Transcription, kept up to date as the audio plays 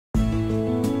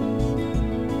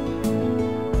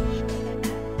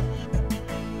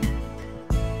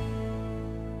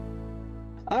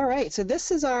right, so this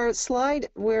is our slide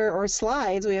or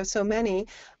slides, we have so many,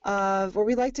 where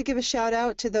we like to give a shout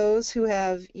out to those who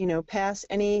have, passed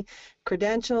any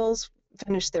credentials,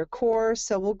 finished their course.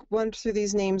 So we'll run through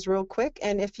these names real quick.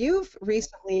 And if you've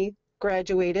recently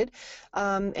graduated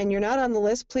and you're not on the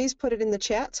list, please put it in the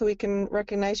chat so we can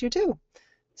recognize you too.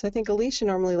 So I think Alicia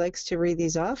normally likes to read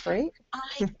these off, right?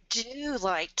 I do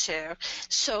like to.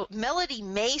 So Melody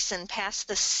Mason passed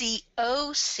the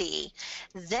COC.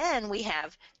 Then we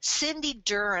have Cindi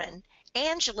Duran,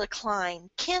 Angela Kline,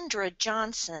 Kendra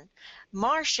Johnson,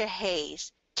 Marcia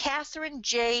Hayes, Katherine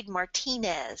Jade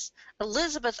Martinez,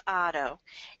 Elizabeth Otto,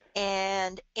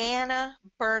 and Anna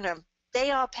Burnham.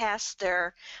 They all passed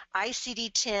their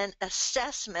ICD-10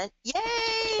 assessment.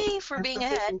 Yay for being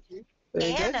ahead.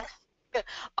 Anna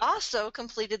also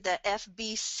completed the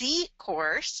FBC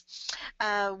course.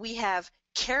 We have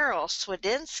Carol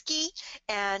Swedensky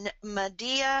and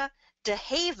Madea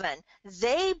DeHaven.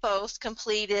 They both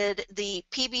completed the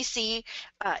PBC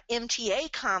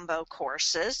MTA combo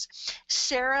courses.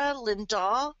 Sarah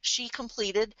Lindahl, she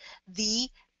completed the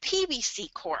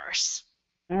PBC course.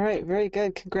 All right, very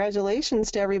good.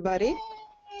 Congratulations to everybody. Yay.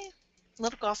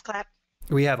 Little golf clap.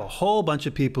 We have a whole bunch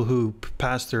of people who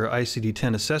passed their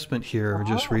ICD-10 assessment here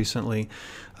just recently.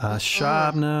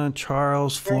 Shabna,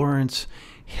 Charles, Florence,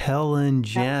 Helen,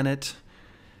 Janet,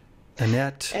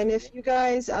 Annette. And if you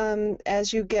guys,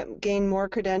 as you gain more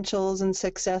credentials and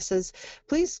successes,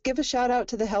 please give a shout out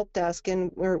to the help desk.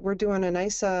 And we're doing a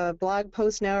nice blog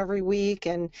post now every week,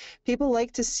 and people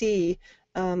like to see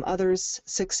others'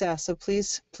 success. So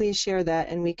please share that,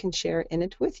 and we can share in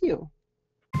it with you.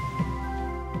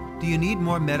 Do you need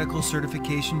more medical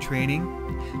certification training?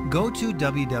 Go to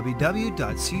www.cco.us.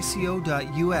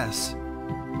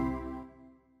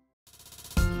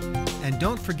 And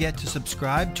don't forget to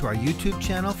subscribe to our YouTube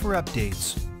channel for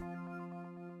updates.